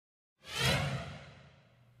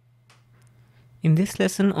In this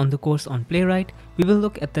lesson on the course on Playwright, we will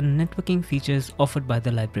look at the networking features offered by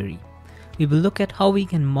the library. We will look at how we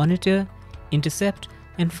can monitor, intercept,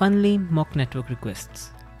 and finally mock network requests.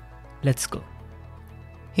 Let's go.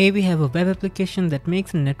 Here we have a web application that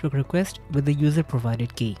makes a network request with the user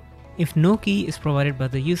provided key. If no key is provided by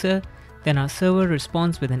the user, then our server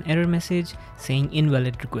responds with an error message saying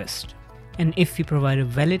invalid request. And if we provide a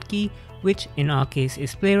valid key, which in our case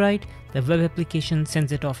is Playwright, the web application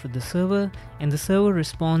sends it off to the server, and the server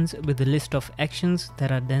responds with a list of actions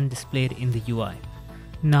that are then displayed in the UI.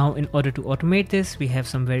 Now, in order to automate this, we have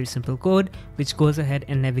some very simple code which goes ahead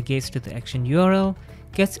and navigates to the action URL,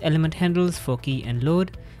 gets element handles for key and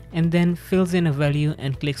load, and then fills in a value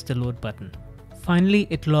and clicks the load button. Finally,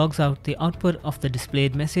 it logs out the output of the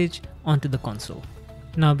displayed message onto the console.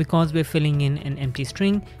 Now, because we're filling in an empty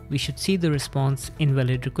string, we should see the response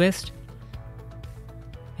invalid request,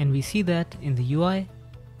 and we see that in the UI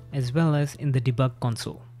as well as in the debug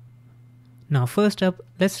console. Now first up,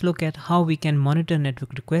 let's look at how we can monitor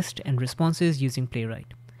network requests and responses using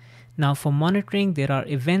Playwright. Now for monitoring, there are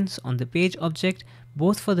events on the page object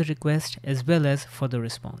both for the request as well as for the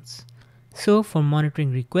response. So for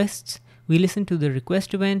monitoring requests, we listen to the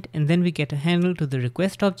request event and then we get a handle to the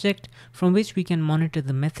request object from which we can monitor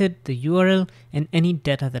the method, the URL, and any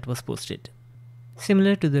data that was posted.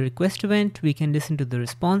 Similar to the request event, we can listen to the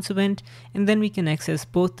response event and then we can access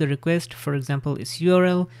both the request, for example its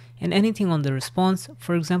URL, and anything on the response,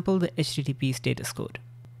 for example the HTTP status code.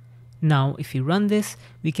 Now if we run this,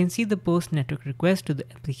 we can see the post network request to the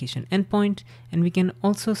application endpoint, and we can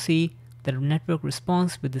also see the network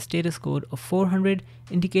response with the status code of 400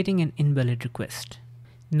 indicating an invalid request.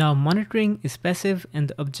 Now monitoring is passive and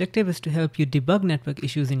the objective is to help you debug network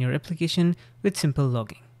issues in your application with simple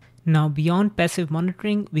logging. Now beyond passive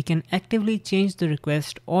monitoring, we can actively change the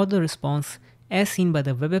request or the response as seen by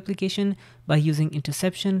the web application by using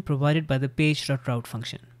interception provided by the page.route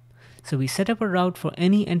function. So we set up a route for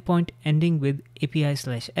any endpoint ending with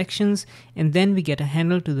API/actions, and then we get a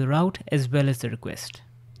handle to the route as well as the request.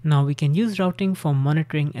 Now we can use routing for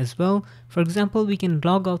monitoring as well. For example, we can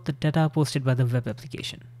log out the data posted by the web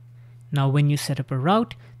application. Now when you set up a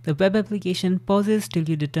route, the web application pauses till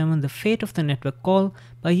you determine the fate of the network call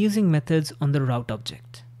by using methods on the route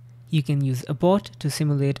object. You can use abort to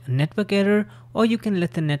simulate a network error, or you can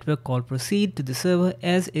let the network call proceed to the server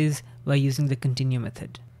as is by using the continue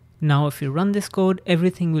method. Now if you run this code,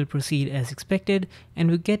 everything will proceed as expected and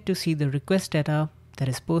we get to see the request data that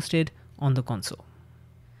is posted on the console.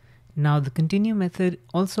 Now the continue method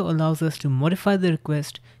also allows us to modify the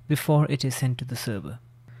request before it is sent to the server.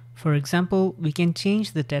 For example, we can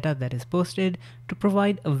change the data that is posted to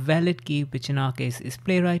provide a valid key, which in our case is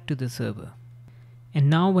Playwright, to the server. And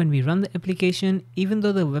now when we run the application, even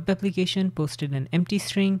though the web application posted an empty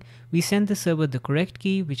string, we send the server the correct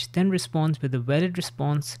key, which then responds with a valid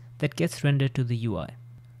response that gets rendered to the UI.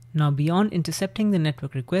 Now beyond intercepting the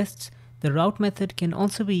network requests, the route method can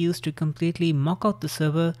also be used to completely mock out the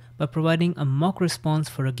server by providing a mock response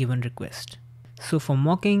for a given request. So for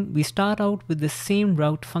mocking, we start out with the same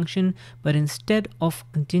route function, but instead of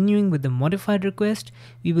continuing with the modified request,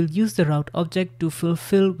 we will use the route object to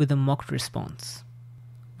fulfill with a mocked response.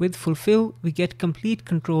 With fulfill, we get complete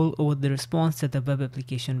control over the response that the web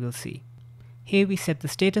application will see. Here we set the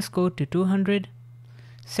status code to 200,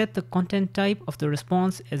 set the content type of the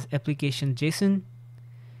response as application JSON,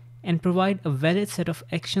 and provide a valid set of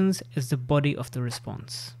actions as the body of the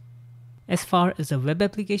response. As far as the web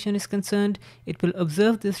application is concerned, it will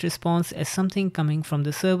observe this response as something coming from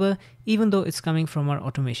the server, even though it's coming from our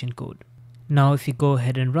automation code. Now if you go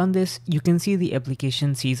ahead and run this, you can see the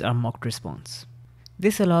application sees our mocked response.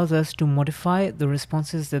 This allows us to modify the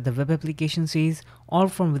responses that the web application sees all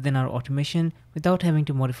from within our automation without having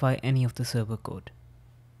to modify any of the server code.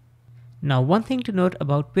 Now one thing to note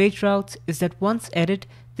about page routes is that once added,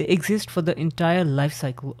 they exist for the entire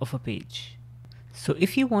lifecycle of a page. So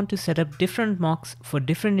if you want to set up different mocks for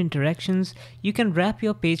different interactions, you can wrap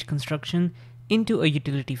your page construction into a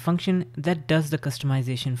utility function that does the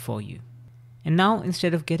customization for you. And now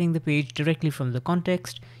instead of getting the page directly from the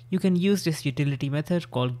context, you can use this utility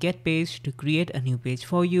method called getPage to create a new page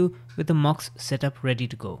for you with the mocks set up ready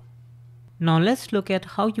to go. Now let's look at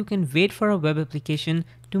how you can wait for a web application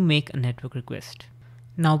to make a network request.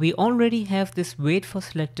 Now we already have this wait for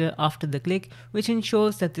selector after the click, which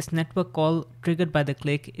ensures that this network call triggered by the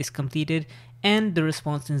click is completed and the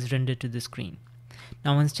response is rendered to the screen.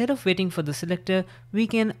 Now instead of waiting for the selector, we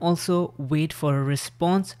can also wait for a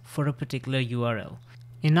response for a particular URL.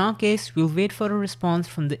 In our case, we'll wait for a response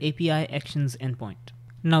from the API actions endpoint.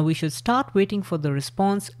 Now we should start waiting for the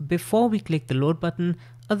response before we click the load button,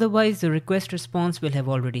 otherwise the request response will have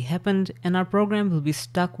already happened and our program will be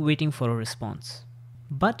stuck waiting for a response.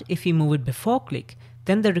 But if we move it before click,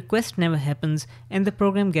 then the request never happens and the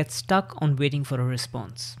program gets stuck on waiting for a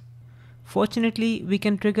response. Fortunately, we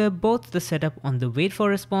can trigger both the setup on the wait for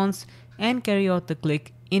response and carry out the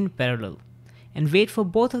click in parallel, and wait for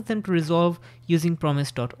both of them to resolve using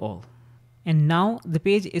promise.all. And now the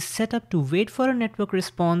page is set up to wait for a network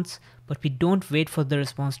response, but we don't wait for the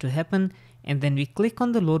response to happen, and then we click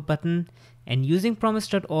on the load button, and using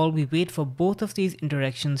promise.all we wait for both of these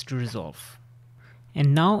interactions to resolve.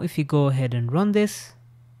 And now if we go ahead and run this,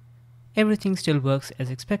 everything still works as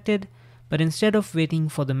expected, but instead of waiting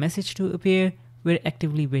for the message to appear, we're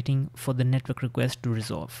actively waiting for the network request to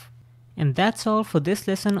resolve. And that's all for this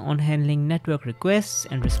lesson on handling network requests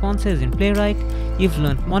and responses in Playwright. You've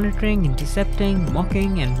learned monitoring, intercepting,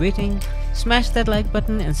 mocking, and waiting. Smash that like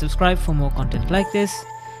button and subscribe for more content like this,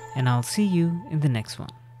 and I'll see you in the next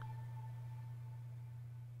one.